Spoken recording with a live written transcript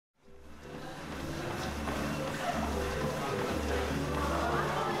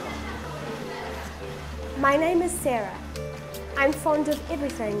My name is Sarah. I'm fond of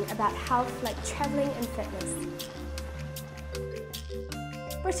everything about health, like travelling and fitness.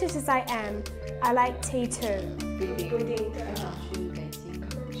 British as I am, I like tea too.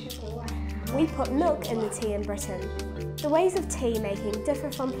 We put milk in the tea in Britain. The ways of tea making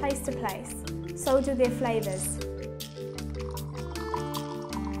differ from place to place, so do their flavours.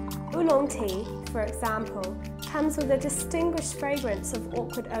 Oolong tea, for example, comes with a distinguished fragrance of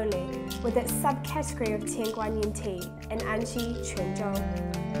orchid only, with its subcategory of Tianguanyin tea in Anxi, Quanzhou.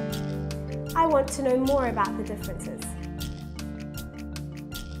 I want to know more about the differences.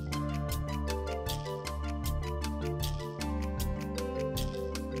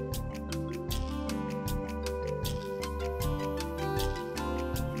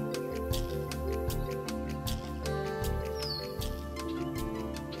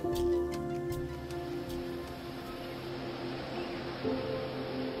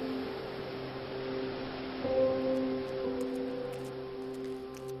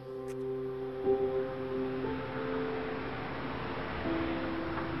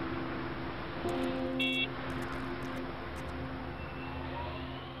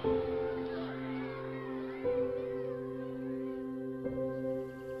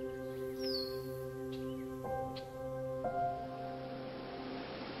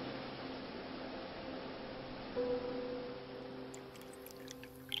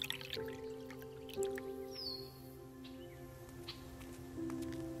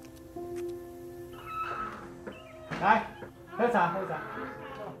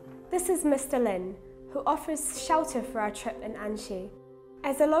 This is Mr. Lin, who offers shelter for our trip in Anxi.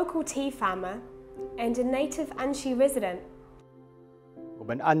 As a local tea farmer and a native Anxi resident, 我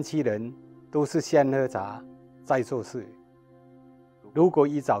们安溪人都是先喝茶，再做事。如果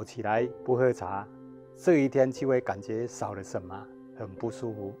一早起来不喝茶，这一天就会感觉少了什么，很不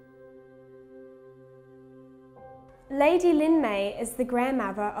舒服。Lady Lin Mei is the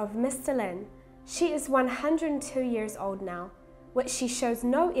grandmother of Mr. Lin. She is 102 years old now, which she shows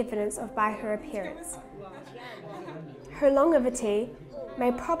no evidence of by her appearance. Her longevity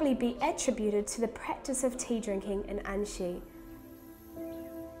may probably be attributed to the practice of tea drinking in Anxi.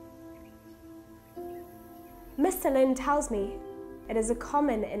 Mr. Lin tells me it is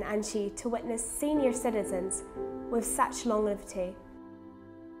common in Anxi to witness senior citizens with such longevity.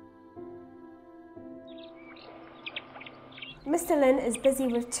 Mr. Lin is busy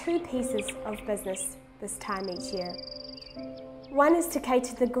with two pieces of business this time each year. One is to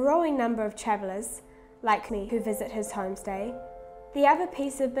cater to the growing number of travellers, like me, who visit his homestay. The other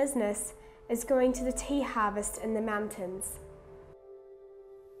piece of business is going to the tea harvest in the mountains.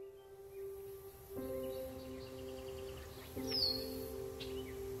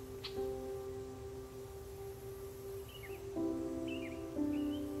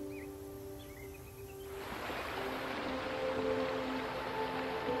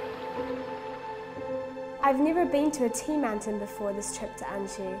 I've never been to a tea mountain before this trip to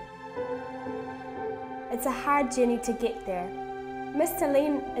Anxi. It's a hard journey to get there. Mr.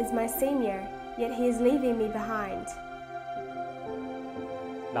 Lin is my senior, yet he is leaving me behind.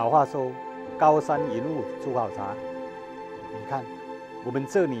 老话说，高山一路出好茶。你看，我们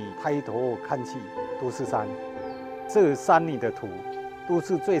这里抬头看去都是山，这山里的土都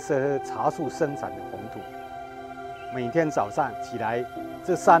是最适合茶树生长的红土。每天早上起来，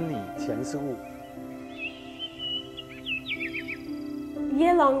这山里全是雾。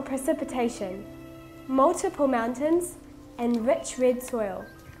 Year-long precipitation, multiple mountains, and rich red soil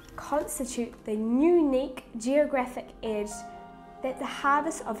constitute the unique geographic edge that the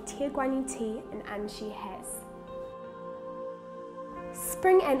harvest of Tianguanyin tea in Anxi has.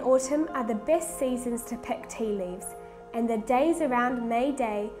 Spring and autumn are the best seasons to pick tea leaves, and the days around May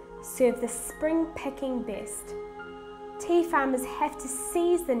Day serve the spring picking best. Tea farmers have to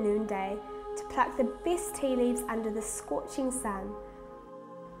seize the noonday to pluck the best tea leaves under the scorching sun.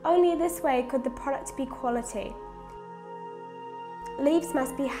 Only this way could the product be quality. Leaves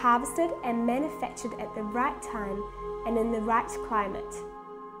must be harvested and manufactured at the right time and in the right climate.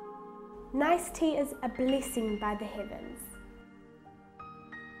 Nice tea is a blessing by the heavens.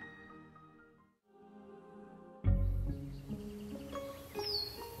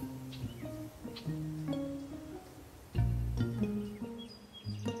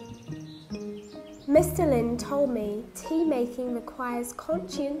 Mr. Lin told me tea making requires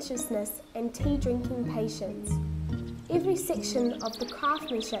conscientiousness and tea drinking patience. Every section of the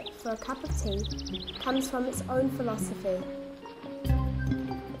craftsmanship for a cup of tea comes from its own philosophy.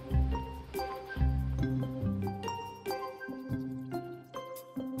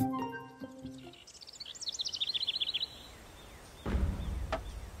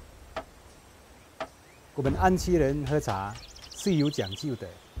 我们安溪人喝茶是有讲究的，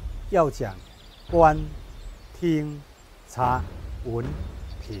要讲观、听、察、闻、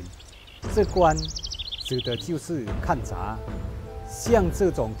品。这观指的就是看茶，像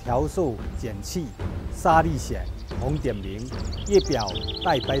这种调瘦、减气、沙粒显、红点明、叶表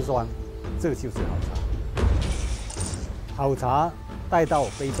带白霜，这就是好茶。好茶带到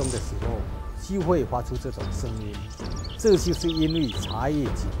杯中的时候，就会发出这种声音，这就是因为茶叶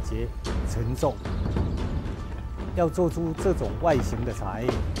紧结、沉重。要做出这种外形的茶叶，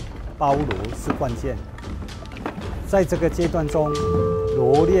包罗是关键。在这个阶段中，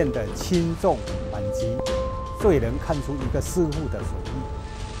罗炼的轻重缓急，最能看出一个师傅的手艺。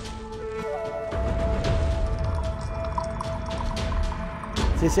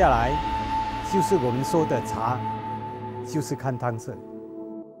接下来就是我们说的茶，就是看汤色。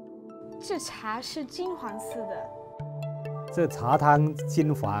这茶是金黄色的。这茶汤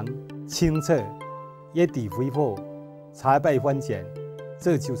金黄、清澈，叶底肥厚，茶败欢简，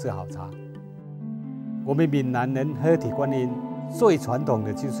这就是好茶。我们闽南人喝铁观音最传统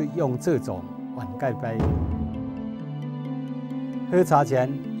的就是用这种碗盖杯。喝茶前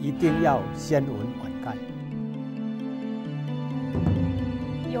一定要先闻碗盖，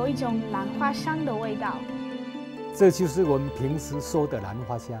有一种兰花香的味道。这就是我们平时说的兰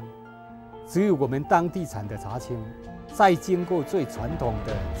花香。只有我们当地产的茶青，再经过最传统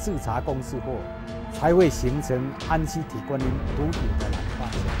的制茶公司后，才会形成安溪铁观音独有的兰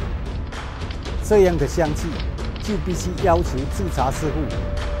花香。这样的香气，就必须要求制茶师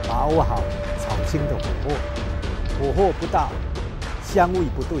傅把握好炒青的火候，火候不到，香味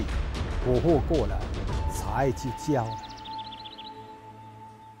不对；火候过了，茶叶就焦。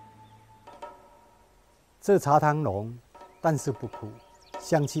这茶汤浓，但是不苦，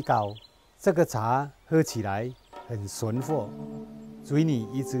香气高。这个茶喝起来很醇厚，嘴里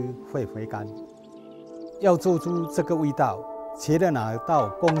一直会回甘。要做出这个味道，学了哪道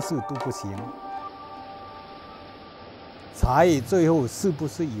公式都不行。茶叶最后是不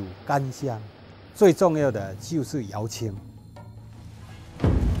是有甘香？最重要的就是摇青。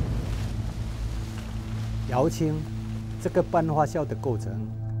摇青这个半发酵的过程，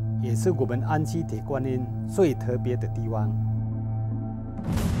也是我们安溪铁观音最特别的地方。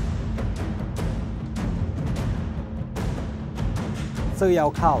这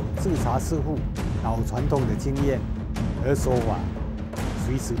要靠制茶师傅老传统的经验和手法，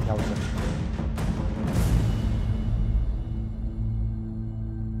随时调整。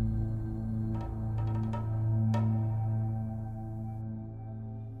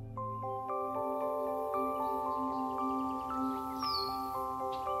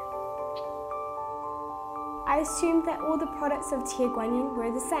I assumed that all the products of Tie Guanyin were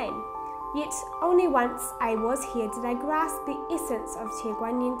the same. Yet only once I was here did I grasp the essence of Tie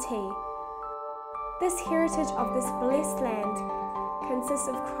Guanyin tea. This heritage of this blessed land consists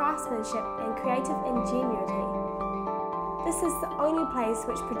of craftsmanship and creative ingenuity. This is the only place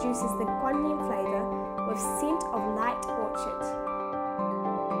which produces the Guanyin flavour with scent of light orchard.